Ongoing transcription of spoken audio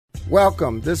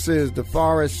Welcome. This is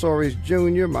DeForest Soares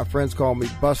Jr. My friends call me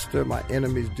Buster. My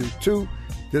enemies do too.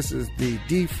 This is the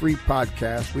Dfree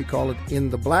podcast. We call it In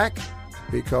the Black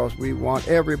because we want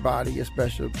everybody,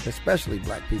 especially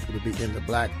black people, to be in the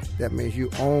black. That means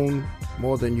you own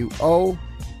more than you owe.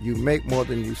 You make more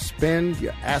than you spend.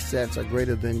 Your assets are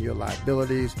greater than your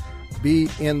liabilities. Be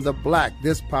in the black.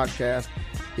 This podcast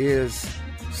is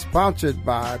sponsored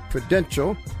by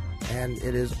Prudential, and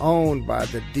it is owned by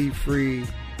the Dfree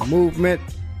movement.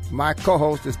 My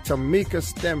co-host is Tamika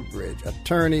Stembridge,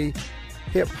 attorney,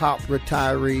 hip-hop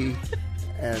retiree,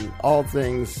 and all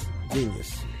things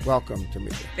genius. Welcome,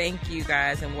 Tamika. Thank you,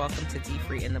 guys, and welcome to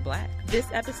Dfree in the Black. This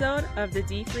episode of the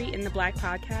Dfree in the Black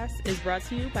podcast is brought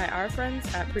to you by our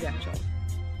friends at Prudential.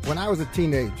 When I was a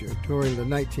teenager, during the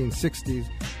 1960s,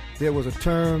 there was a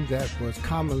term that was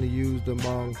commonly used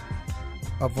among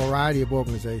a variety of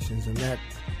organizations, and that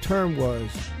term was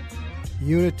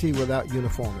unity without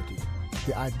uniformity.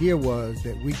 The idea was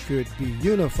that we could be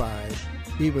unified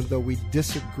even though we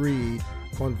disagreed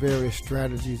on various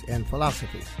strategies and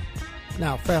philosophies.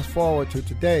 Now, fast forward to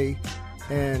today,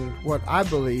 and what I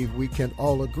believe we can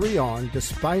all agree on,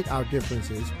 despite our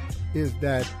differences, is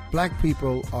that black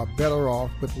people are better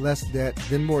off with less debt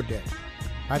than more debt.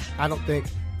 I don't think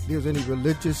there's any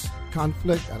religious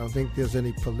conflict. I don't think there's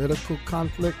any political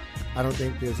conflict. I don't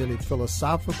think there's any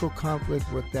philosophical conflict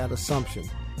with that assumption.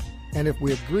 And if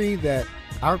we agree that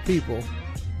our people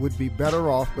would be better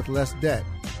off with less debt,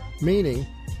 meaning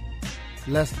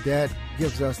less debt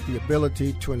gives us the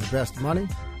ability to invest money,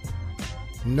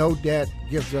 no debt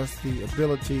gives us the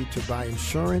ability to buy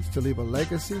insurance to leave a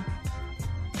legacy,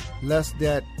 less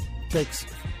debt takes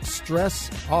stress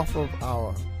off of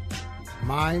our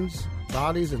minds,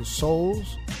 bodies, and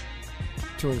souls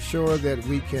to ensure that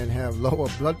we can have lower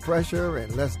blood pressure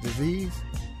and less disease.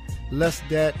 Less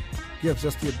debt gives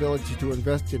us the ability to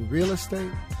invest in real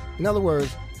estate. In other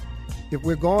words, if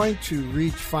we're going to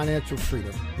reach financial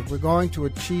freedom, if we're going to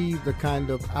achieve the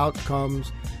kind of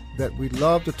outcomes that we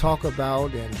love to talk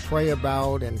about and pray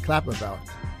about and clap about,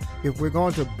 if we're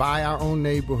going to buy our own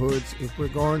neighborhoods, if we're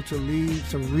going to leave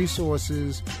some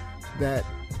resources that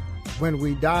when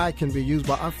we die can be used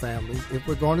by our families, if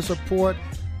we're going to support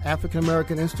African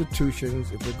American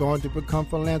institutions, if we're going to become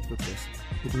philanthropists,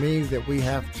 it means that we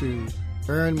have to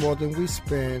earn more than we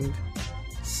spend,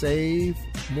 save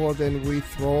more than we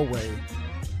throw away.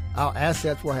 Our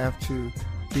assets will have to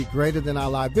be greater than our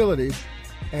liabilities.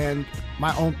 And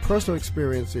my own personal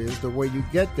experience is the way you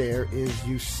get there is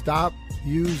you stop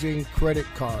using credit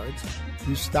cards,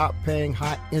 you stop paying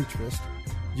high interest,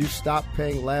 you stop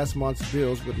paying last month's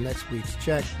bills with next week's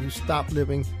check, you stop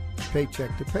living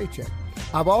paycheck to paycheck.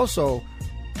 I've also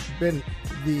been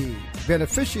the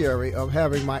beneficiary of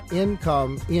having my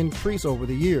income increase over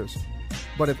the years.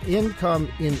 But if income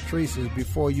increases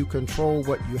before you control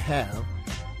what you have,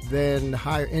 then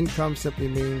higher income simply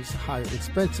means higher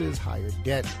expenses, higher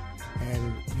debt,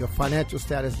 and your financial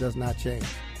status does not change.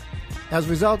 As a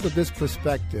result of this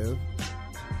perspective,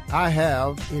 I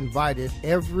have invited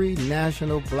every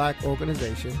national black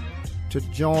organization to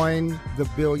join the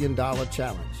 $1 Billion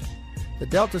Challenge. The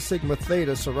Delta Sigma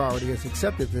Theta sorority has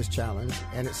accepted this challenge,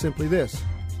 and it's simply this.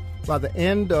 By the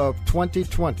end of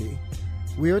 2020,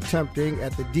 we're attempting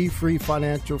at the Dfree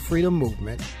Financial Freedom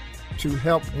Movement to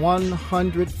help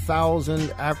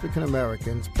 100,000 African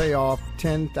Americans pay off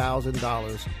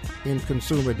 $10,000 in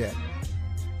consumer debt.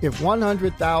 If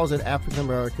 100,000 African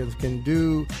Americans can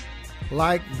do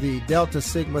like the Delta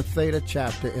Sigma Theta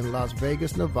chapter in Las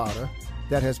Vegas, Nevada,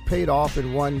 that has paid off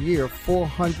in 1 year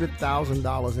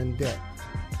 $400,000 in debt,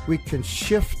 we can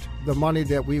shift the money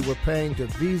that we were paying to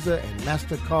Visa and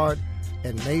MasterCard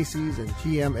and Macy's and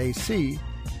GMAC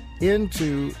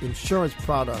into insurance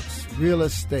products, real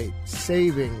estate,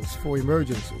 savings for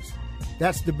emergencies.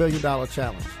 That's the $1 Billion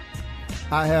Challenge.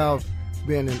 I have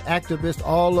been an activist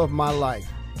all of my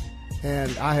life,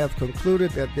 and I have concluded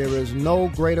that there is no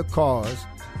greater cause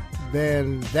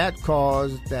than that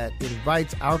cause that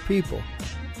invites our people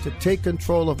to take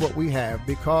control of what we have,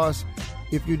 because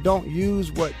if you don't use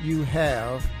what you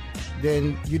have,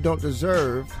 then you don't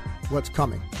deserve what's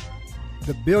coming.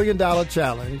 The $1 Billion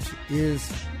Challenge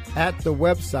is at the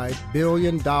website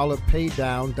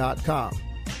 $1billiondollarpaydown.com.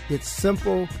 It's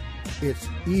simple, it's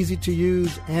easy to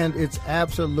use, and it's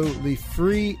absolutely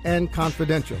free and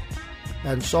confidential.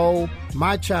 And so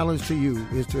my challenge to you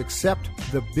is to accept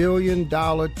the $1 Billion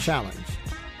Challenge.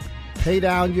 Pay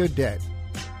down your debt,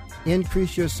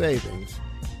 increase your savings,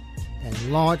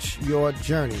 and launch your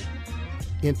journey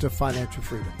into financial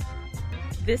freedom.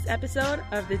 This episode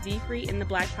of the Dfree in the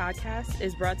Black podcast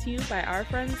is brought to you by our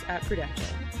friends at Prudential.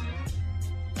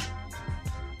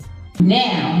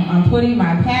 Now, I'm putting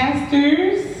my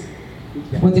pastors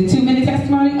with the 2-minute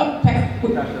testimony. Oh,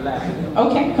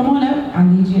 okay, come on up. I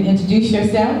need you to introduce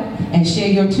yourself and share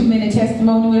your 2-minute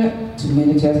testimony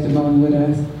with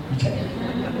us. Okay.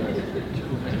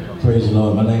 Praise the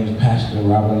Lord. My name is Pastor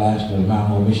Robert Laster of Mount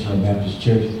Hope Missionary Baptist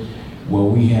Church, where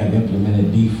we have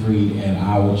implemented Dfree at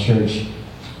our church,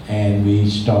 and we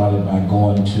started by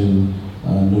going to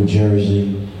New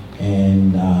Jersey,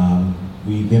 and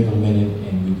we've implemented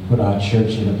and we put our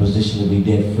church in a position to be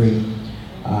debt-free.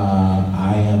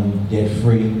 I am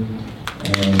debt-free,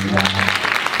 and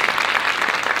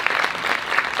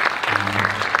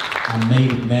I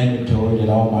made it mandatory that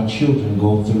all my children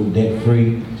go through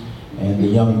debt-free. And the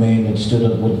young man that stood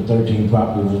up with the 13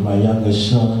 property was my youngest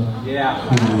son, who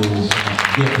is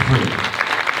debt-free.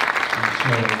 And so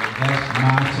that's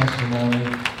my testimony.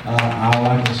 All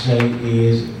I can say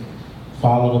is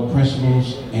follow the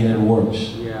principles and it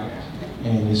works.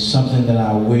 And it's something that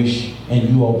I wish, and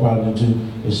you all probably do too,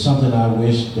 it's something I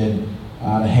wish that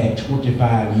I had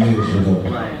 25 years ago.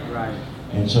 Right.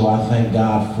 And so I thank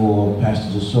God for Pastor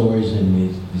Desores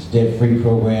and his debt-free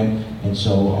program. And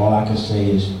so all I can say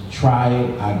is try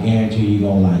it. I guarantee you're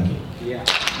going to like it. Yeah.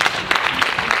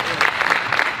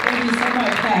 Thank you so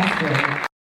much, Pastor.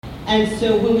 And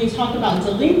so when we talk about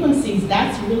delinquencies,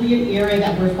 that's really an area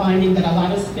that we're finding that a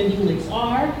lot of spending leaks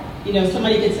are. You know,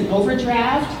 somebody gets an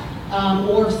overdraft,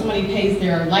 or if somebody pays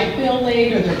their light bill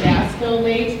late or their gas bill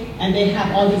late, and they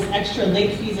have all these extra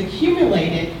late fees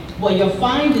accumulated, what you'll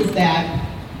find is that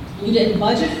you didn't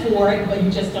budget for it, but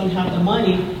you just don't have the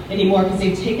money anymore because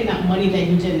they've taken out money that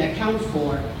you didn't account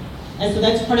for. And so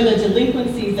that's part of the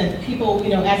delinquencies that people,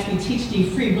 as we teach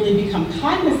Dfree, really become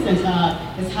cognizant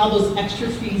of, is how those extra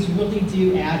fees really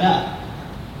do add up.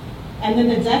 And then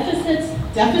the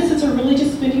deficits are really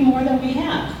just spending more than we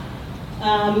have.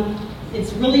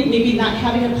 It's really maybe not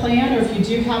having a plan, or if you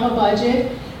do have a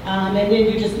budget, and then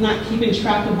you're just not keeping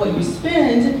track of what you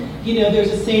spend. There's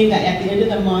a saying that at the end of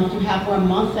the month, you have more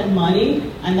month than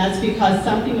money, and that's because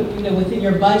something, within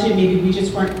your budget, maybe we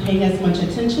just weren't paying as much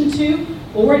attention to,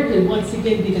 or it could once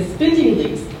again be the spending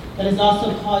leaks that has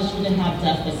also caused you to have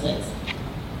deficits.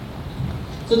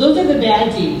 So those are the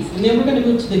bad Ds, and then we're going to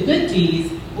move to the good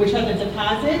Ds, which are the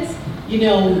deposits. We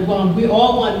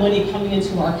all want money coming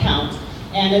into our account,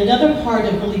 and another part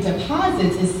of really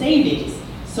deposits is savings.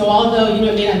 So although it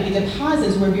may not be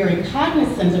deposits, we're very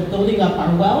cognizant of building up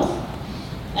our wealth.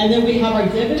 And then we have our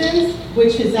dividends,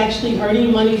 which is actually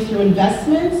earning money through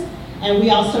investments. And we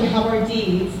also have our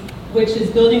Ds, which is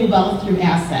building wealth through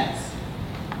assets.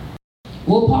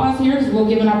 We'll pause here because we'll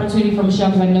give an opportunity for Michelle,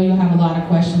 because I know you'll have a lot of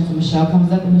questions when Michelle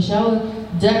comes up. And Michelle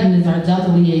Dutton is our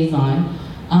Delta liaison.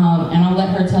 And I'll let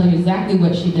her tell you exactly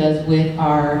what she does with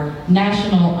our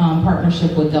national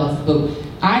partnership with Delta. But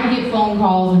I get phone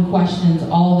calls and questions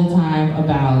all the time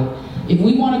about if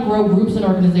we want to grow groups and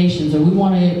organizations, or we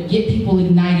want to get people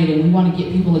ignited, and we want to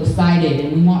get people excited,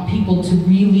 and we want people to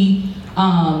really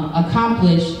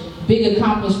accomplish big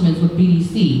accomplishments with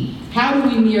BDC, how do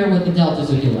we mirror what the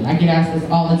Deltas are doing? I get asked this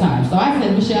all the time. So I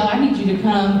said, Michelle, I need you to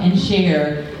come and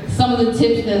share some of the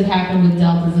tips that have happened with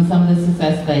Deltas and some of the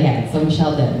success they had. So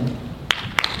Michelle Denton.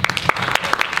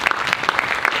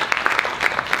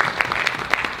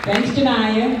 Thanks,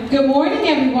 Janaya. Good morning,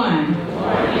 everyone. Good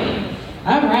morning.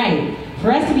 All right.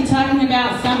 For us to be talking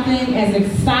about something as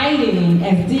exciting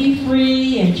as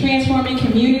Dfree and transforming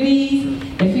communities,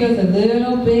 it feels a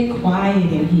little bit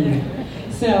quiet in here.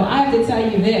 So I have to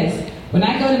tell you this. When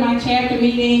I go to my chapter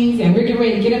meetings and we're getting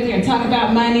ready to get up there and talk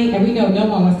about money, and we know no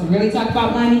one wants to really talk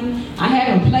about money, I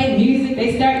have them play music.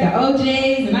 They start the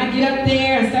OJs, and I get up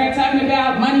there and start talking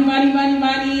about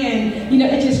money, and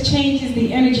it just changes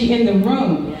the energy in the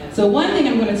room. So one thing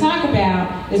I'm going to talk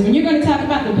about is when you're going to talk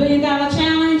about the $1 Billion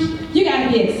Challenge, you got to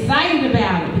be excited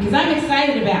about it, because I'm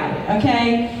excited about it,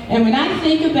 okay? And when I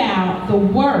think about the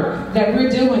work that we're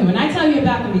doing, when I tell you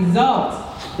about the results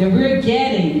that we're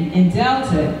getting in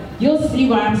Delta, you'll see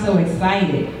why I'm so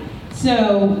excited.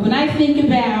 So when I think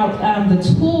about the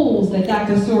tools that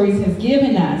Dr. Soares has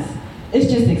given us, it's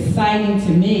just exciting to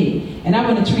me. And I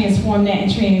want to transform that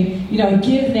and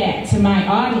give that to my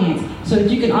audience so that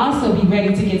you can also be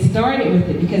ready to get started with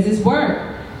it, because it's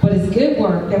work, but it's good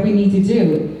work that we need to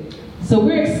do. So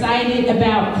we're excited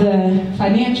about the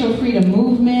financial freedom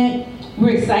movement.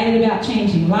 We're excited about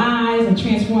changing lives and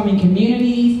transforming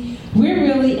communities. We're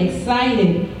really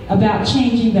excited about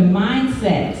changing the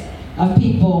mindset of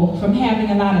people from having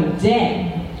a lot of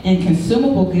debt and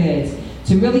consumable goods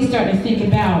to really start to think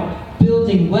about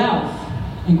building wealth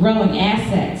and growing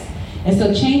assets. And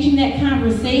so changing that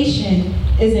conversation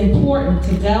is important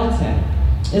to Delta.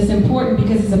 It's important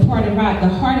because it's a part of the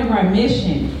heart of our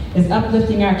mission is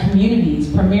uplifting our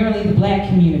communities, primarily the Black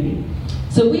community.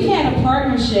 So we've had a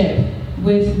partnership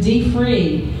with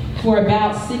Dfree for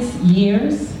about 6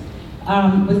 years.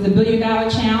 With the $1 Billion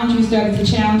Challenge, we started to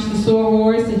challenge the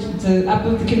sorors to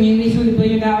uplift the community through the $1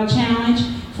 Billion Challenge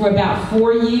for about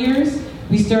 4 years.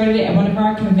 We started it at one of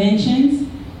our conventions.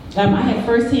 I had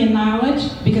firsthand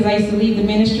knowledge because I used to lead the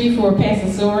ministry for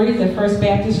Pastor Sororities at First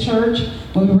Baptist Church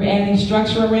when we were adding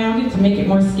structure around it to make it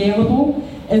more scalable.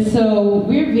 And so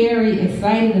we're very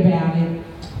excited about it.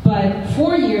 But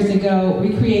 4 years ago, we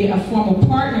created a formal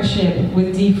partnership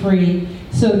with Dfree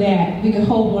so that we could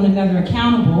hold one another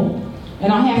accountable.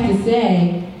 And I have to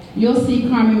say, you'll see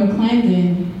Carmen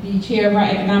McClendon, the chair of our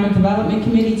Economic Development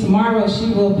Committee. Tomorrow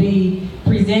she will be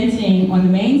presenting on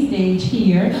the main stage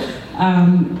here,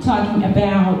 talking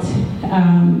about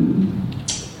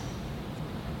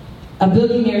A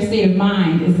Billionaire State of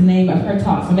Mind is the name of her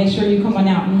talk. So make sure you come on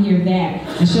out and hear that.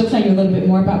 And she'll tell you a little bit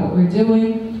more about what we're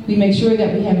doing. We make sure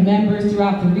that we have members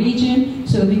throughout the region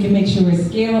so that we can make sure it's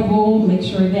scalable, make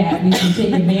sure that we can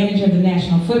take advantage of the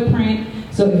national footprint.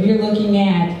 So if you're looking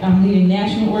at leading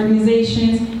national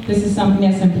organizations, this is something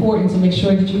that's important to make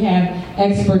sure that you have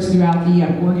experts throughout the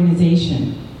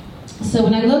organization. So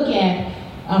when I look at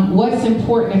what's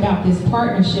important about this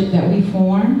partnership that we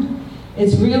formed,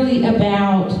 it's really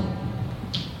about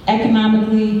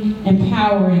economically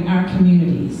empowering our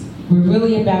communities. We're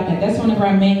really about that. That's one of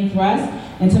our main thrusts.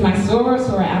 And to my sorors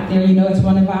who are out there, you know it's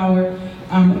one of our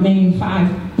main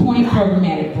 5-point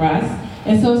programmatic thrusts.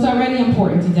 And so it's already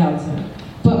important to Delta.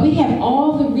 But we have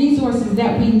all the resources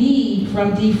that we need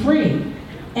from Dfree.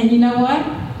 And you know what?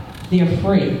 They're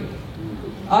free.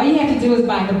 All you have to do is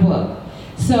buy the book.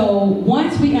 So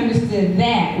once we understood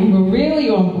that, we were really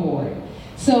on board.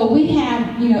 So we have,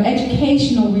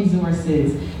 educational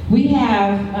resources. We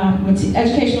have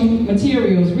educational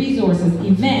materials, resources,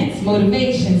 events,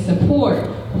 motivation, support,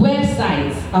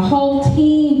 websites, a whole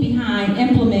team behind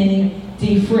implementing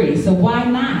Dfree. So why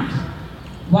not?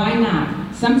 Why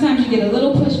not? Sometimes you get a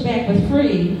little pushback with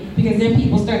free because then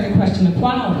people start to question the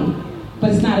quality.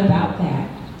 But it's not about that.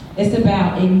 It's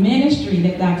about a ministry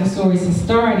that Dr. Soros has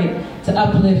started to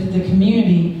uplift the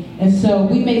community. And so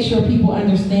we make sure people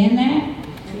understand that,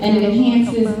 and it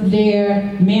enhances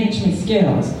their management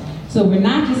skills. So we're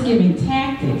not just giving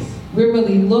tactics, we're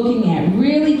really looking at,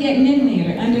 really getting in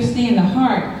there to understand the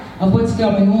heart of what's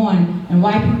going on and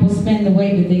why people spend the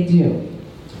way that they do.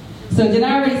 So did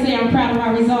I already say I'm proud of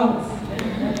our results?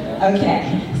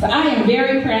 Okay, so I am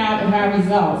very proud of our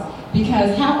results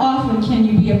because how often can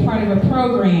you be a part of a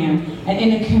program and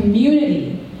in a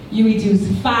community you reduce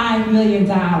 $5 million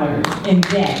in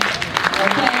debt,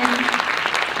 okay?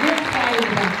 We're excited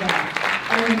about that.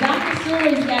 And when Dr.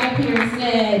 Soros got up here and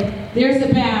said there's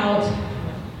about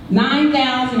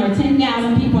 9,000 or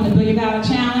 10,000 people in the $1 Billion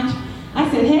Challenge, I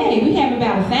said, hey, we have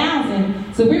about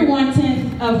 1,000, so we're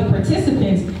 1/10 of the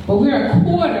participants, but we're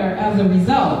 1/4 of the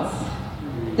results.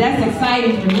 That's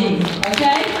exciting for me,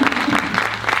 okay?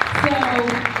 So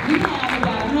we have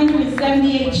about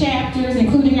 178 chapters,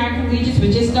 including our collegiates,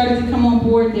 which just started to come on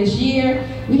board this year.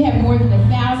 We have more than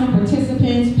 1,000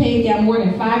 participants, paid down more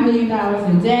than $5 million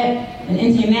in debt. In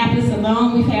Indianapolis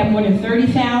alone, we've had more than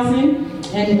 30,000.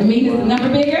 And Amina's the number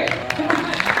bigger.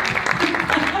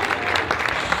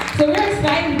 So we're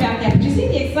excited about that. But you see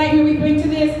the excitement we bring to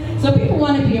this? So people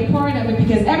want to be a part of it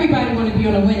because everybody wants to be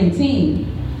on a winning team.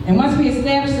 And once we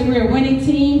establish that we're a winning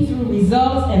team through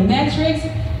results and metrics,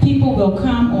 people will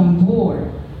come on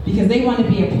board because they want to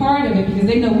be a part of it because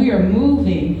they know we are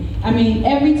moving. I mean,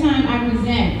 every time I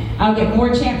present, I'll get more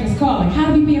chapters calling. How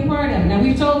do we be a part of it? Now,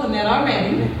 we've told them that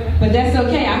already, but that's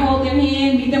okay. I hold their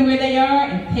hand, meet them where they are,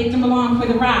 and take them along for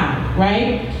the ride,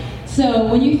 right? So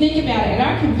when you think about it, at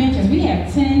our conventions, we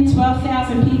have 10,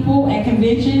 12,000 people at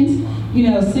conventions,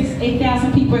 6,000,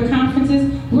 8,000 people at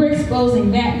conferences. We're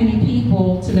exposing that many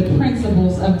people to the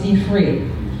principles of Dfree.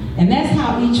 And that's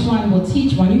how each one will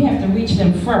teach one. You have to reach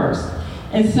them first.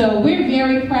 And so we're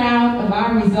very proud of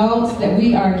our results that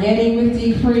we are getting with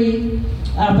Dfree.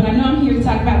 But I know I'm here to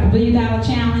talk about the $1 Billion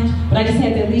Challenge, but I just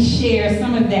had to at least share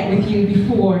some of that with you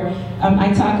before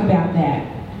I talk about that.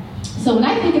 So when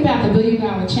I think about the $1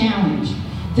 Billion Challenge,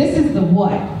 this is the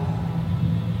what.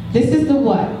 This is the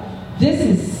what. This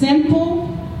is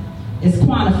simple, it's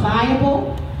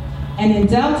quantifiable, and in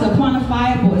Delta,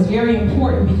 quantifiable is very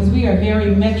important because we are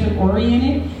very metric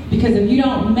oriented, because if you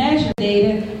don't measure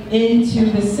data into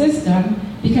the system,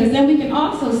 because then we can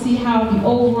also see how the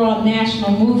overall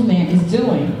national movement is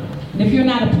doing. And if you're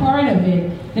not a part of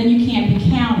it, then you can't be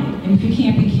counted. And if you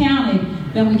can't be counted,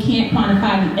 then we can't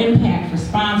quantify the impact for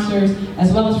sponsors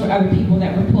as well as for other people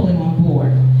that we're pulling on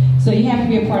board. So you have to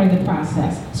be a part of the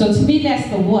process. So to me, that's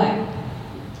the what.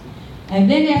 And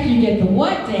then after you get the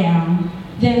what down,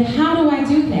 then how do I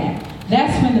do that?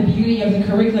 That's when the beauty of the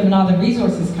curriculum and all the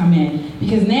resources come in.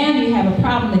 Because now you have a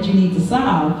problem that you need to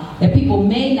solve that people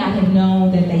may not have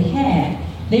known that they had.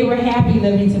 They were happy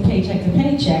living to paycheck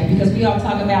because we all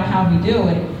talk about how we do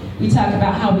it. We talk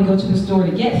about how we go to the store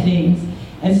to get things.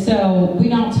 And so we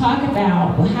don't talk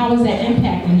about, well, how is that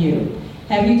impacting you?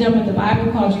 Have you done what the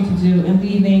Bible calls you to do and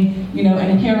leaving, an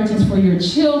inheritance for your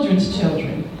children's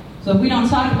children? So if we don't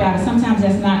talk about it, sometimes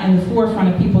that's not in the forefront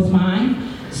of people's mind.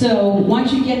 So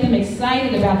once you get them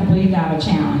excited about the $1 Billion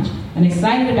Challenge and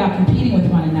excited about competing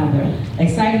with one another,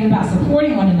 excited about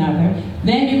supporting one another,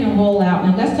 then you can roll out.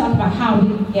 Now let's talk about how we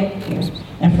get there.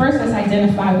 And first, let's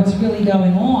identify what's really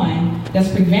going on that's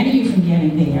preventing you from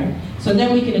getting there, so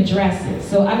then we can address it.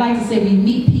 So I like to say we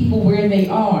meet people where they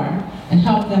are and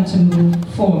help them to move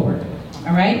forward,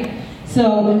 all right?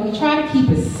 So we try to keep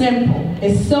it simple.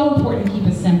 It's so important to keep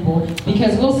it simple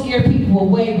because we'll scare people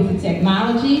away with the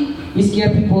technology. We scare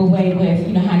people away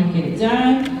with, how you get it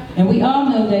done. And we all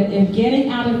know that if getting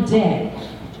out of debt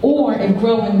or if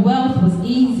growing wealth was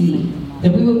easy,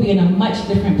 then we would be in a much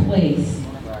different place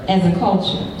as a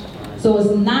culture. So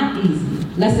it's not easy.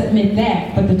 Let's admit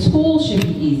that. But the tools should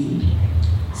be easy.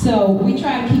 So we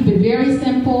try to keep it very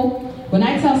simple. When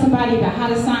I tell somebody about how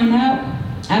to sign up,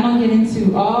 I don't get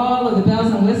into all of the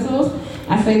bells and whistles.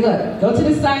 I say, look, go to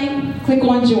the site, click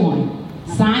on join,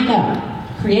 sign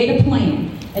up, create a plan.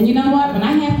 And you know what? When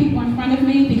I have people in front of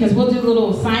me, because we'll do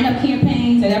little sign-up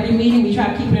campaigns at every meeting, we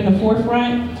try to keep it in the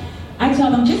forefront, I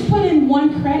tell them, just put in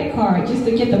one credit card just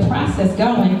to get the process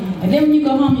going, and then when you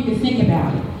go home, you can think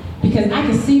about it. Because I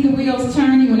can see the wheels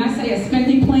turning. When I say a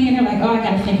spending plan, they're like, oh, I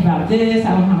got to think about this, I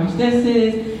don't know how much this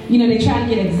is. They try to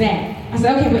get exact. I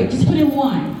said, okay, wait, just put in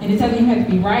one. And it doesn't even have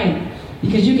to be right,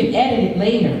 because you can edit it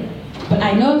later. But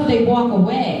I know if they walk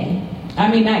away, I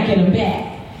may not get them back.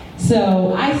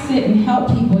 So I sit and help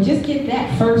people just get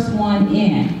that first one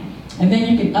in, and then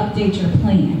you can update your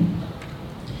plan.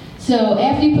 So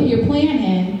after you put your plan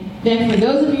in, then for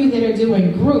those of you that are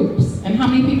doing groups, and how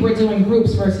many people are doing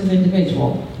groups versus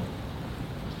individual?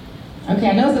 Okay,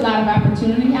 I know there's a lot of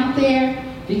opportunity out there,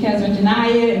 because when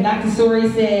Janaya and Dr.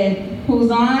 Sori said, who's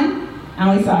on? I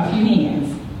only saw a few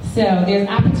hands. So there's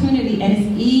opportunity, and it's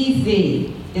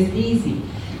easy. It's easy.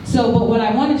 So, but what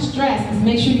I want to stress is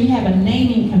make sure you have a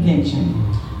naming convention.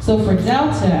 So for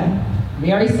Delta,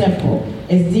 very simple,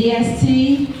 is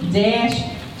DST-chapter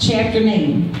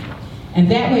name. And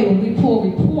that way when we pull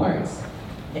reports,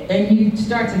 and you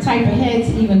start to type ahead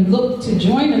to even look to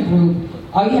join a group,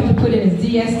 all you have to put in is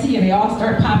DST and they all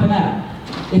start popping up.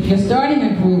 If you're starting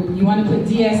a group, you want to put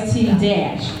DST-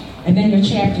 and then your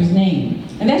chapter's name.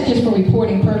 And that's just for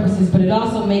reporting purposes, but it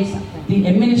also makes the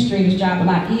administrator's job a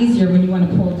lot easier when you want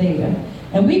to pull data.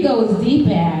 And we go as deep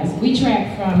as, we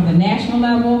track from the national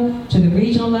level to the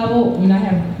regional level. I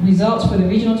have results for the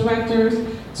regional directors,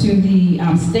 to the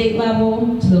state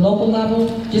level, to the local level,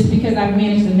 just because I've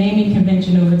managed the naming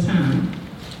convention over time.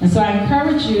 And so I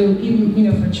encourage you,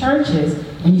 even for churches,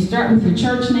 when you start with your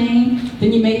church name,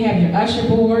 then you may have your usher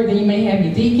board, then you may have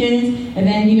your deacons, and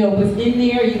then within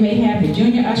there you may have your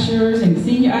junior ushers and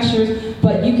senior ushers,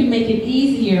 but you can make it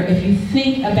easier if you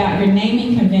think about your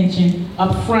naming convention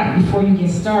up front before you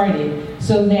get started,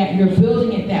 so that you're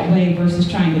building it that way versus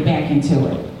trying to back into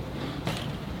it.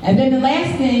 And then the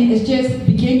last thing is just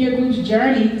begin your group's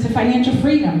journey to financial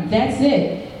freedom. That's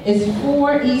it. It's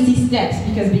 4 easy steps,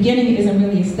 because beginning isn't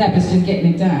really a step, it's just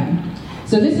getting it done.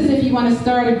 So this is if you want to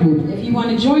start a group. If you want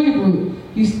to join a group,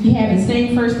 you have the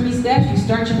same first 3 steps. You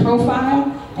start your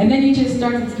profile, and then you just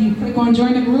you click on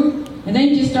join the group, and then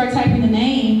you just start typing the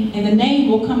name, and the name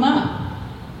will come up.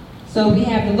 So we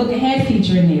have the look ahead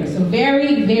feature in there. So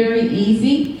very, very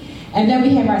easy. And then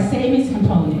we have our savings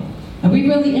component. And we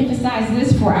really emphasize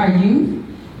this for our youth,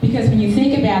 because when you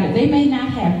think about it, they may not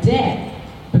have debt,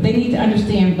 but they need to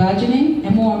understand budgeting,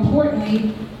 and more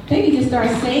importantly, they need to start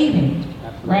saving,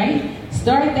 right?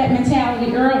 Start that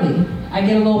mentality early. I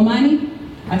get a little money,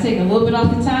 I take a little bit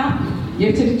off the top,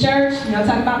 give it to the church,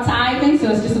 talk about tithing,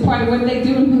 so it's just a part of what they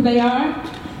do and who they are.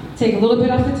 Take a little bit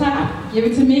off the top, give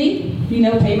it to me,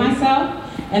 pay myself,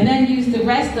 and then use the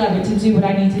rest of it to do what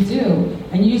I need to do.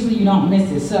 And usually you don't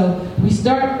miss it. So we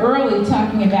start early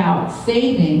talking about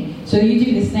saving, so you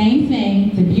do the same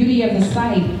thing. The beauty of the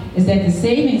site is that the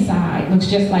saving side looks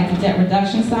just like the debt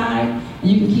reduction side, and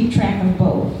you can keep track of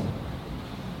both.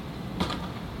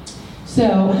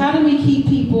 So how do we keep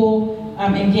people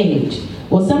engaged?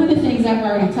 Well, some of the things I've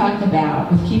already talked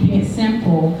about with keeping it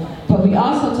simple, But we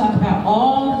also talk about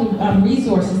all the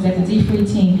resources that the Dfree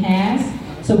team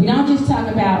has. So we don't just talk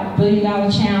about $1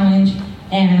 Billion Challenge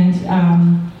and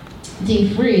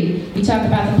Dfree. We talk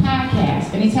about the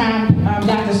podcast. Anytime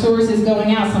Dr. Soros is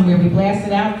going out somewhere, we blast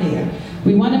it out there.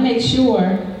 We want to make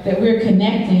sure that we're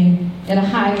connecting at a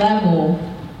high level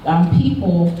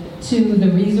people to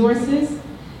the resources,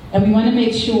 and we want to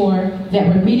make sure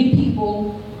that we're meeting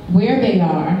people where they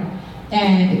are.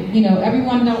 And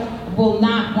everyone will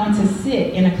not want to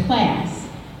sit in a class.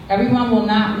 Everyone will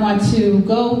not want to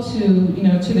go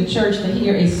to the church to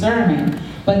hear a sermon.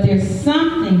 But there's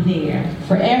something there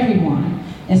for everyone.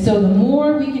 And so the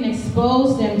more we can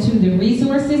expose them to the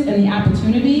resources and the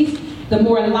opportunities, the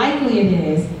more likely it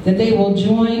is that they will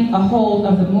join a hold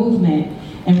of the movement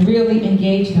and really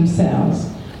engage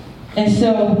themselves. And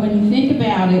so when you think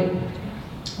about it,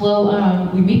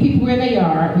 we meet people where they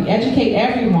are, we educate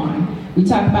everyone, we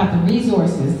talk about the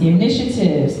resources, the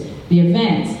initiatives, the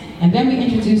events, and then we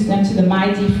introduce them to the My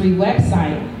Dfree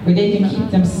website where they can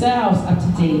keep themselves up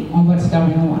to date on what's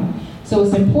going on. So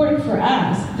it's important for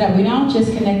us that we don't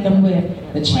just connect them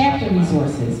with the chapter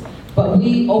resources, but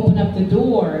we open up the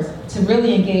doors to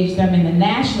really engage them in the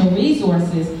national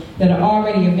resources that are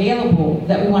already available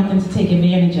that we want them to take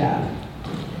advantage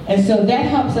of. And so that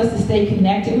helps us to stay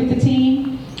connected with the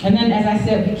team. And then, as I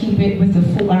said, we keep it with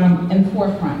in the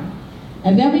forefront.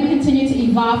 And then we continue to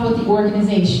evolve with the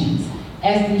organizations.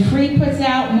 As Dfree puts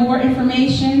out more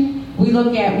information, we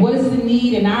look at what is the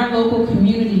need in our local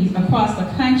communities across the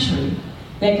country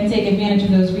that can take advantage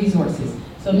of those resources.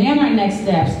 So now our next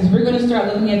steps is we're going to start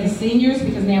looking at the seniors,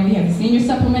 because now we have the senior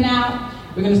supplement out.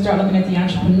 We're going to start looking at the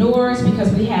entrepreneurs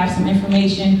because we have some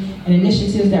information and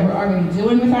initiatives that we're already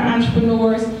doing with our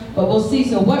entrepreneurs. But we'll see,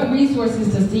 so what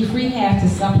resources does Dfree have to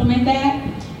supplement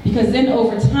that? Because then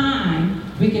over time,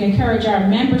 we can encourage our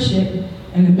membership,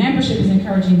 and the membership is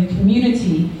encouraging the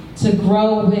community to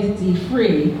grow with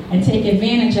Dfree and take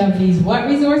advantage of these what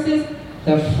resources?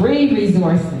 The free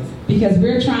resources. Because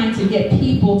we're trying to get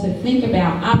people to think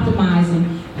about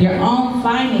optimizing their own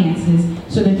finances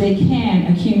so that they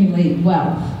can accumulate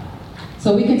wealth.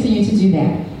 So we continue to do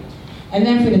that. And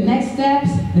then for the next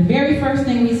steps, the very first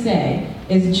thing we say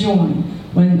is join.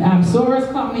 When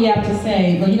Soros called me up to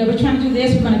say, well, we're trying to do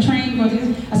this, we're going to train, we're going to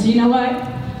do this. I said, you know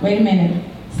what? Wait a minute.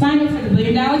 Sign up for the $1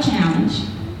 Billion Challenge.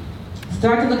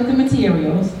 Start to look at the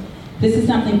materials. This is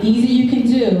something easy you can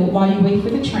do while you wait for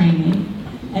the training.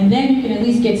 And then you can at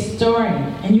least get started.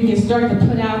 And you can start to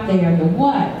put out there the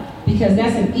what. Because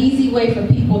that's an easy way for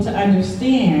people to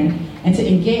understand and to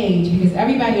engage. Because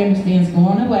everybody understands going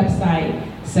on a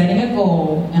website, setting a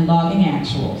goal, and logging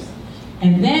actuals.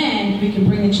 And then we can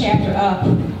bring the chapter up,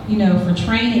 for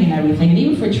training and everything. And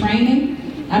even for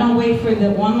training, I don't wait for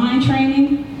the online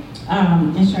training.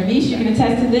 And Charlize, you can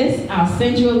attest to this. I'll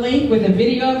send you a link with a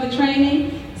video of the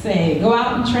training. Say, go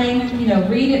out and train,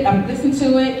 read it, listen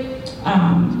to it,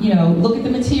 look at the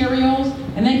materials,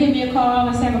 and then give me a call.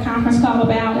 Let's have a conference call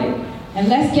about it. And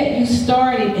let's get you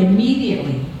started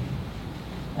immediately.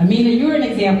 Amina, you're an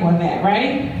example of that,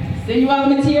 right? Send you all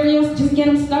the materials, just get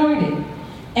them started.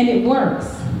 And it works.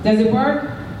 Does it work?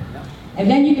 And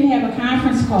then you can have a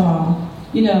conference call,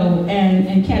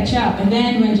 and catch up. And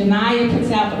then when Janaya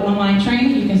puts out the online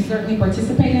training, you can certainly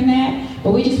participate in that.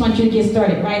 But we just want you to get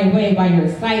started right away while you're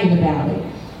excited about it.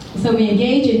 So we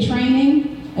engage in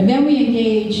training, and then we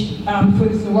engage for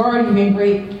the sorority, we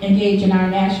engage in our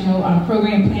national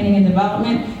program planning and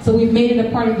development. So we've made it a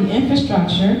part of the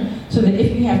infrastructure so that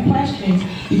if you have questions,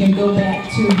 you can go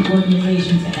back to the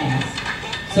organization to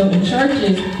ask. So in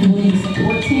churches, you will need a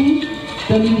support team.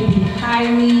 They'll need to be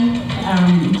highly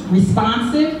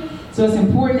responsive. So it's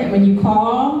important that when you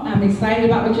call, I'm excited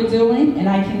about what you're doing and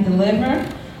I can deliver.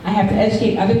 I have to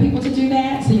educate other people to do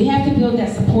that. So you have to build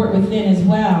that support within as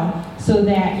well so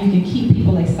that you can keep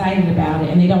people excited about it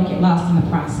and they don't get lost in the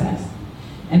process.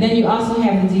 And then you also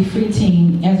have the Dfree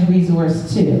team as a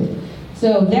resource too.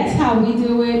 So that's how we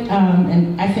do it.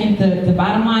 And I think the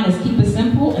bottom line is keep it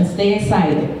simple and stay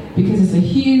excited because it's a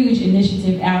huge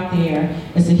initiative out there.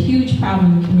 It's a huge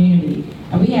problem in the community.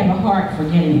 And we have a heart for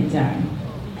getting it done.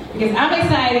 Because I'm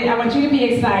excited, I want you to be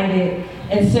excited,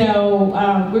 and so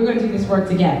we're going to do this work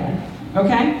together,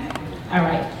 okay? All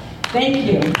right, thank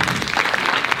you.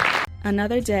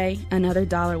 Another day, another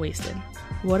dollar wasted.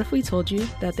 What if we told you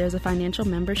that there's a financial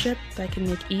membership that can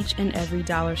make each and every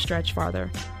dollar stretch farther?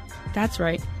 That's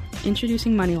right,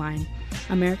 introducing MoneyLine,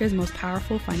 America's most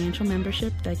powerful financial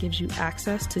membership that gives you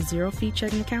access to zero-fee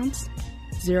checking accounts,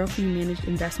 zero-fee managed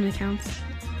investment accounts,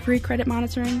 free credit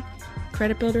monitoring,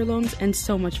 credit builder loans, and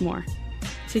so much more.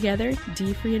 Together,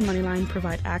 Dfree and MoneyLine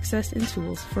provide access and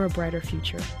tools for a brighter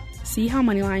future. See how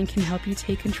MoneyLion can help you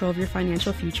take control of your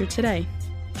financial future today.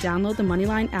 Download the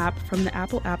MoneyLion app from the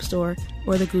Apple App Store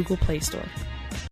or the Google Play Store.